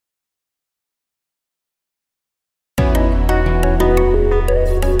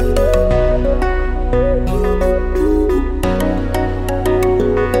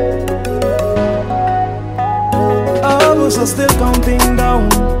I still counting down.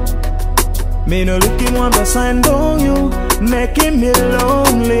 Me no looking want to sign down you, making me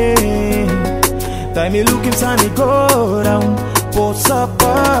lonely. Time me looking sunny go down, post up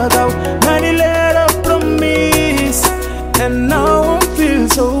out. Now the letter promise, and now I feel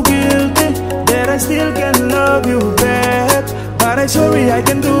so guilty that I still can love you back. But I'm sorry I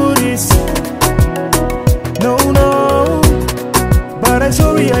can do this. No, no. But I'm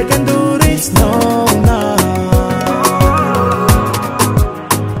sorry I can do this. No, no.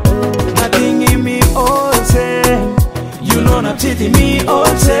 Nothing in me all same. You know not cheating me all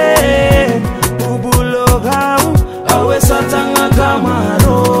same. Ubulogao, always satanga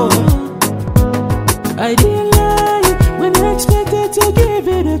kamaro. I didn't lie when I expected to give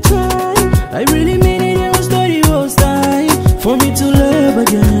it a try. I really mean it, it was dirty, was time for me to love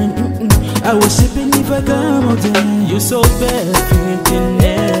again. I was shipping if I come out there. You so perfect in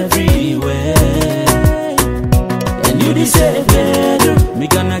every way, and you deserve better. Me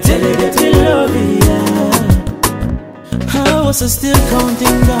gonna tell you that we love you, yeah. How was I still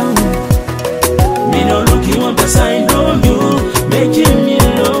counting down? Me no looking one beside on you, making me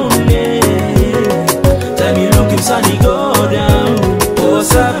lonely. Time you looking sunny go down,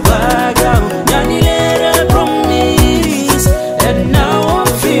 post up back out. Nanny later promise, and now I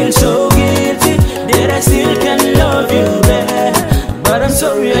feel so guilty that I still can love you back. But I'm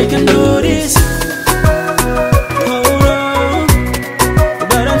sorry I can do this. Oh no,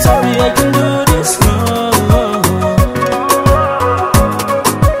 but I'm sorry I can do this. No.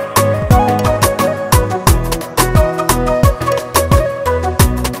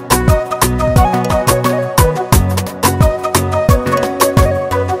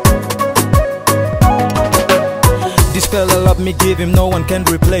 Fella love me, give him, no one can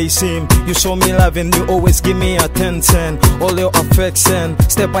replace him. You show me love and you always give me attention. All your affection,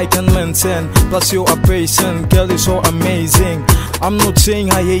 step I can maintain. Plus you are patient, girl is so amazing. I'm not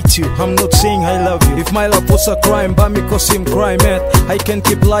saying I hate you, I'm not saying I love you. If my love was a crime, but me cause him crime it. I can't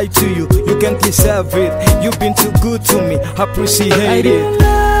keep lie to you, you can't deserve it. You've been too good to me, appreciate I didn't it.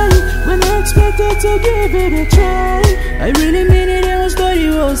 lie when I expected to give it a try. I really mean it, it was dirty,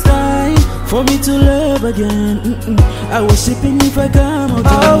 was time for me to love again. I was sipping if I come out.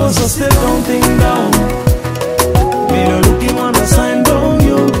 I was still counting down. Me no looking on the sign.